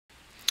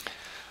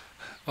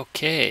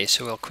Okay,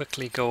 so we'll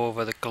quickly go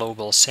over the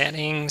global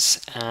settings.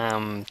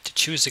 To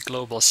choose the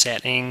global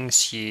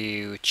settings,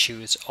 you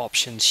choose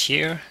options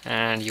here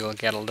and you'll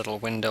get a little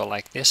window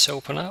like this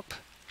open up.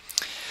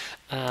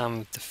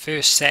 The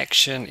first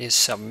section is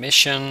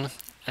submission.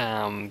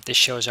 This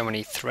shows how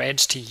many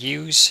threads to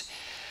use.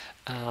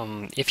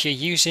 If you're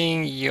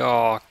using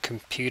your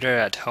computer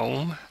at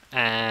home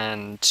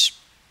and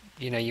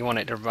you want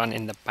it to run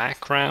in the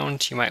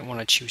background, you might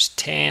want to choose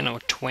 10 or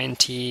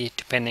 20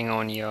 depending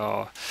on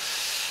your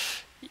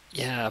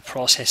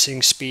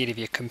processing speed of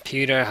your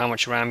computer, how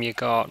much RAM you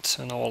got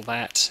and all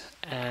that,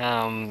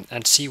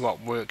 and see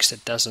what works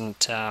that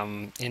doesn't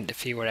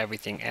interfere with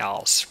everything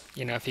else.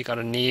 If you got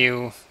a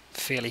new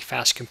fairly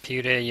fast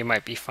computer, you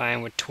might be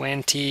fine with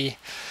 20.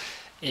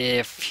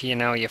 If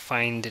you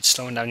find it's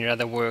slowing down your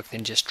other work,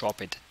 then just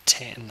drop it to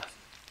 10.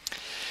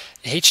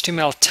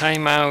 HTML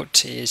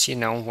timeout is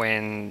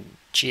when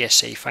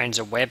GSA finds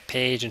a web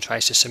page and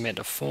tries to submit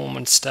a form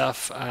and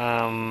stuff.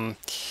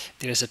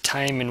 There's a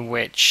time in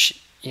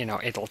which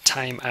it'll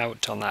time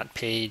out on that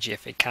page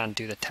if it can't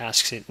do the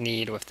tasks it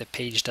needs, or if the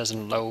page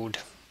doesn't load,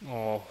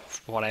 or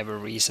for whatever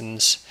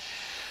reasons.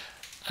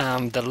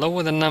 The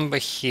lower the number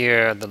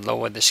here, the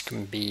lower this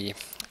can be.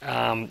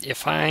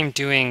 If I'm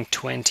doing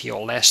 20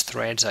 or less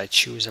threads, I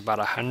choose about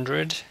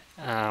 100.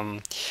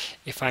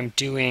 If I'm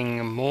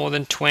doing more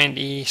than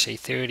 20, say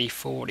 30,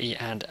 40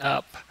 and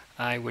up,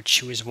 I would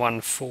choose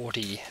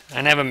 140.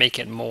 I never make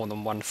it more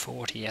than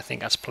 140. I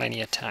think that's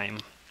plenty of time.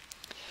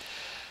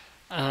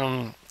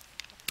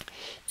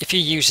 If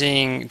you're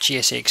using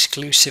GSA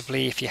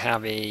exclusively, if you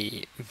have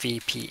a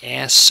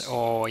VPS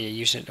or you're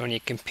using it on your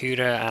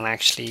computer and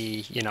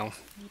actually,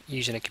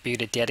 using a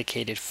computer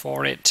dedicated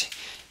for it,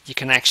 you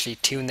can actually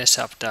tune this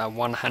up to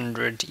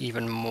 100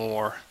 even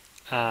more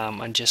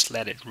and just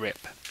let it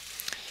rip.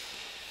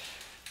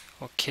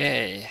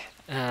 Okay,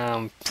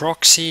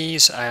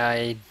 proxies.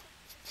 I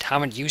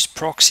haven't used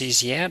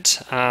proxies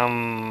yet.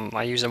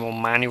 I use a more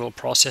manual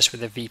process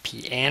with a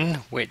VPN,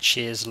 which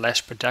is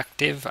less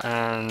productive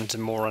and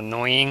more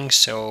annoying,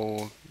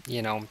 so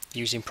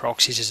using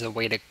proxies is the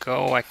way to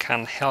go. I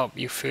can't help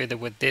you further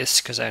with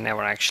this because I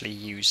never actually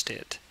used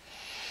it.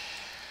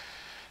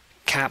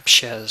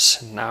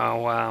 Captchas.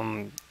 Now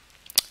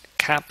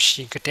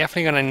you're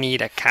definitely going to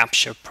need a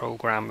captcha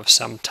program of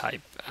some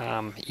type,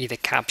 either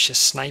Captcha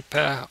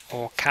Sniper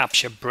or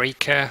Captcha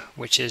Breaker,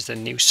 which is the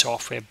new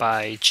software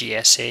by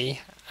GSA.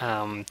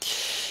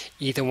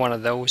 Either one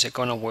of those are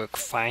going to work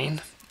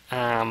fine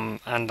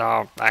and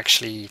are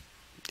actually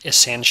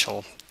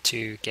essential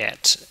to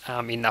get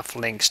enough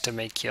links to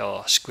make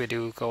your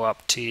squidoo go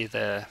up to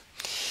the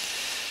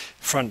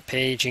front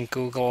page in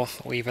Google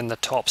or even the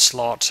top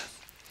slot.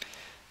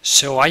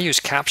 So I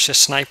use Captcha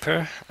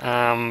Sniper.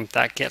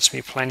 That gets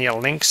me plenty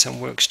of links and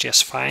works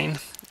just fine.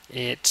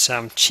 It's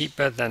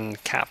cheaper than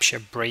Captcha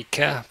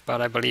Breaker,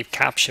 but I believe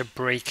Captcha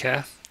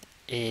Breaker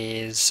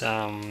is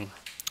a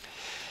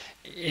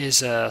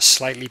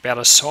slightly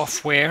better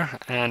software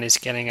and is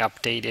getting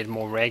updated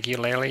more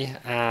regularly.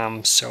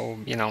 So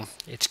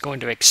it's going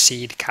to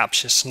exceed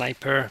Captcha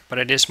Sniper, but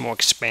it is more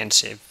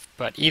expensive.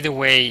 But either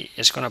way,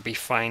 it's going to be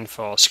fine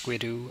for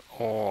squidoo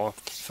or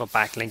for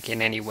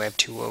backlinking any Web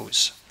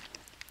 2.0s.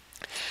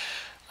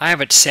 I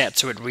have it set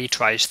so it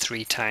retries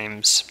 3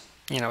 times.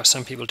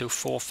 Some people do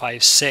 4,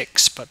 5,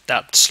 6, but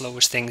that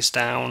slows things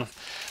down.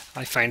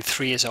 I find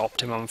 3 is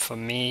optimum for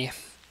me.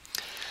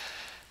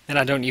 Then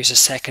I don't use a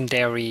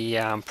secondary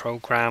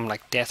program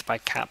like Death by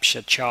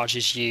Captcha.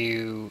 Charges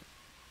you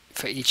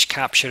for each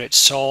captcha it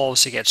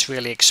solves. It gets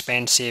really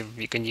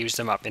expensive. You can use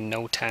them up in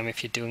no time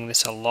if you're doing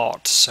this a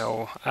lot,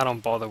 so I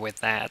don't bother with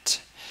that.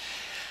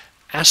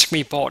 Ask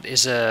Me Bot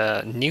is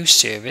a new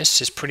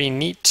service. It's pretty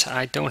neat.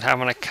 I don't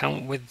have an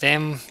account with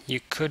them.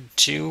 You could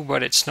do,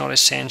 but it's not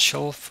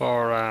essential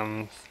for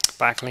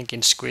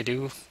backlinking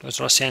squidoo. It's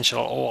not essential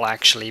at all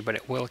actually, but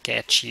it will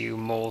get you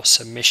more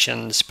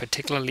submissions,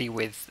 particularly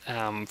with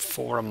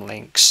forum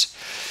links.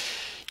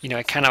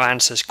 It kind of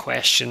answers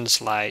questions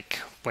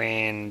like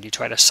when you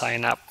try to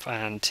sign up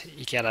and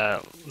you get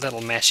a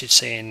little message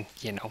saying,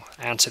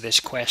 answer this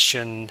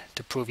question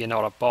to prove you're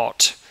not a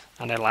bot.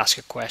 And it'll ask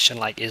a question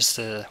like,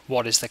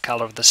 what is the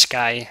color of the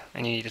sky?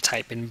 And you need to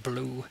type in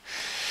blue.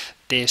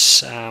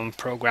 This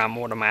program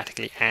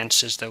automatically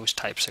answers those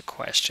types of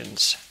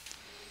questions.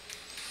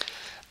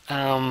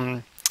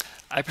 I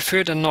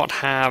prefer to not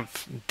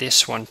have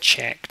this one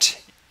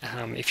checked.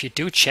 If you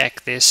do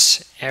check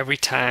this, every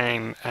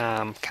time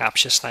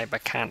Captcha Sniper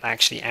can't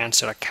actually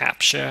answer a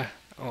captcha,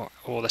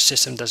 or the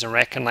system doesn't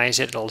recognize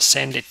it, it'll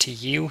send it to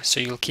you, so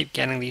you'll keep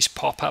getting these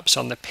pop-ups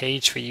on the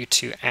page for you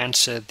to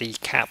answer the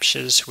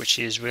captchas, which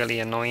is really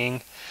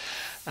annoying.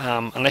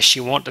 Unless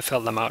you want to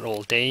fill them out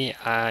all day,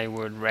 I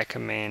would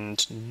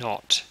recommend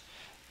not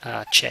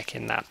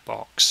checking that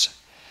box.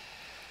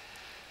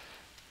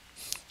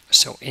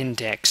 So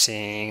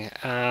indexing,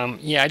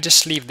 yeah, I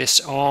just leave this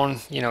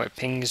on. It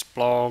pings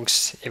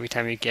blogs every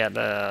time you get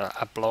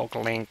a blog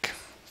link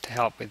to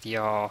help with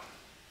your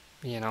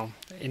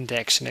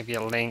indexing of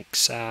your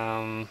links.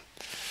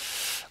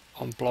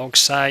 on blog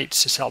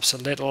sites. This helps a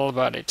little,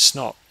 but it's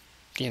not,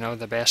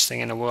 the best thing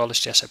in the world. It's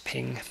just a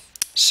ping.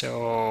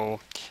 So,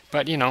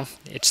 but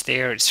it's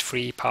there, it's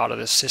free, part of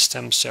the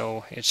system,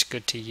 so it's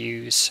good to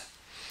use.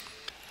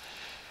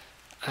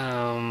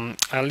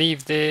 I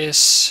leave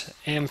this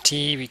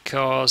empty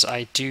because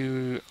I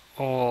use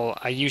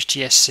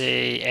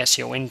GSA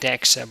SEO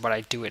Indexer, but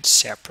I do it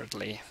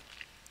separately.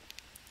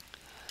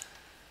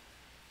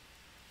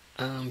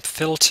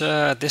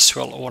 Filter, this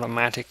will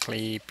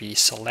automatically be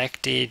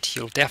selected.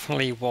 You'll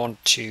definitely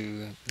want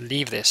to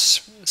leave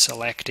this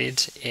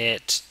selected.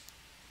 It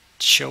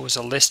shows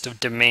a list of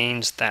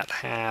domains that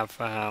have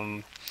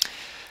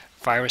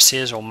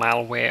viruses or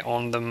malware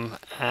on them,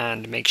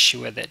 and make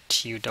sure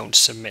that you don't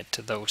submit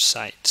to those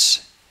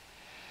sites.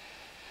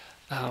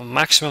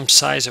 Maximum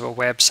size of a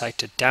website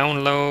to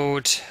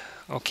download.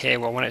 Okay,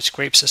 well, when it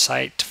scrapes a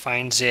site,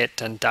 finds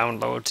it and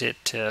downloads it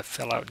to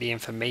fill out the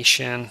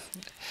information,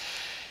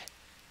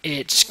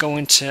 it's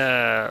going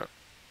to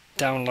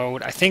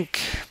download, I think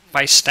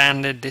by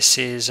standard this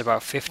is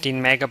about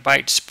 15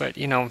 megabytes, but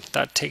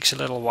that takes a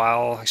little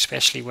while,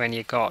 especially when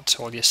you got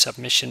all your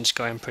submissions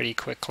going pretty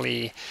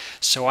quickly.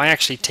 So I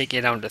actually take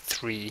it down to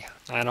 3.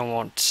 I don't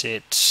want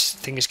it,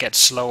 things get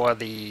slower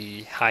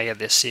the higher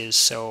this is,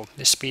 so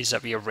this speeds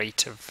up your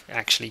rate of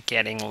actually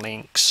getting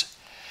links.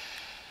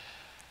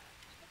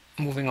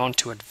 Moving on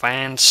to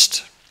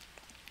advanced.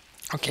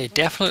 Okay,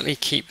 definitely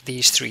keep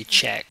these 3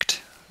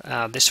 checked.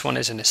 This one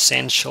is an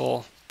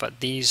essential, but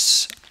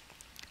this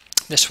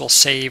will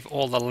save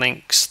all the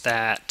links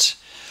that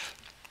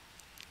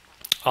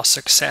are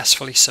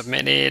successfully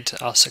submitted,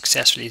 are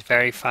successfully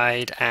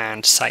verified,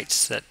 and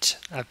sites that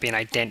have been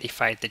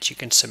identified that you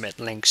can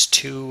submit links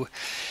to.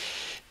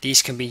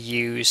 These can be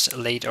used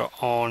later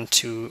on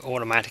to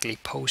automatically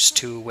post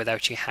to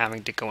without you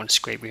having to go and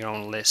scrape your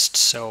own list.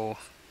 So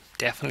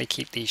definitely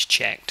keep these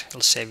checked.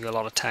 It'll save you a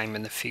lot of time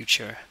in the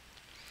future.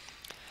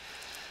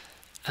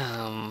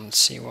 Let's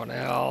see what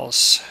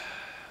else.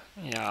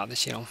 Yeah,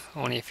 this,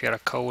 only if you're a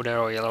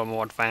coder or you're a little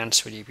more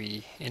advanced would you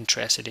be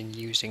interested in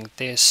using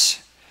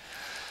this.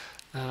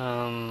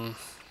 I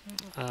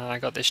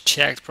got this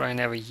checked, but I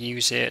never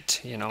use it.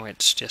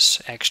 It's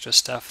just extra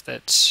stuff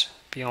that's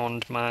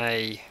beyond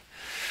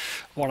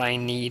what I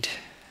need.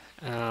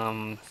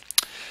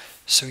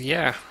 So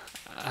yeah,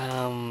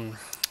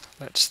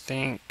 let's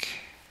think.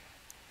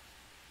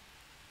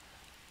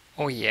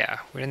 Oh yeah,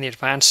 we're in the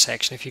advanced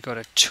section. If you go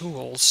to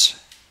tools,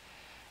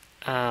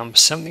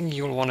 something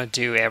you'll want to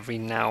do every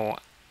now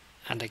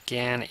and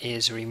again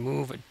is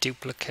remove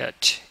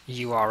duplicate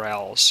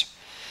URLs.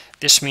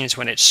 This means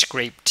when it's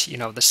scraped,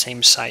 the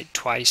same site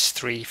twice,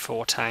 3,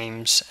 4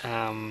 times,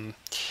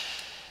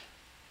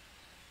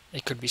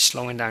 it could be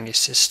slowing down your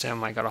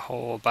system. I got a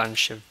whole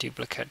bunch of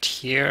duplicate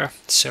here,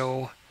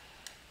 so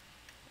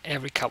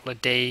every couple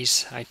of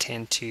days I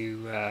tend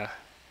to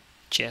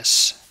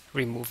just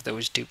remove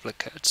those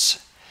duplicates.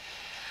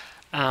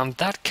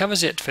 That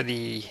covers it for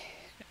the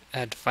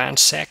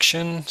advanced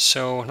section.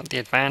 So not the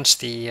advanced,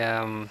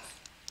 the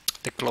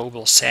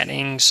global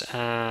settings.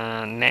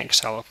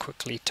 Next I'll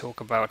quickly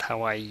talk about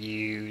how I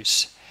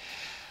use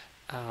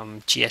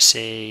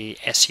GSA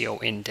SEO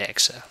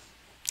Indexer,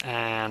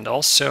 and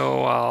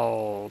also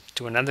I'll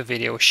do another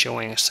video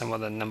showing some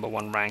of the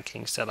 #1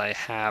 rankings that I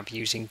have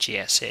using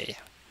GSA.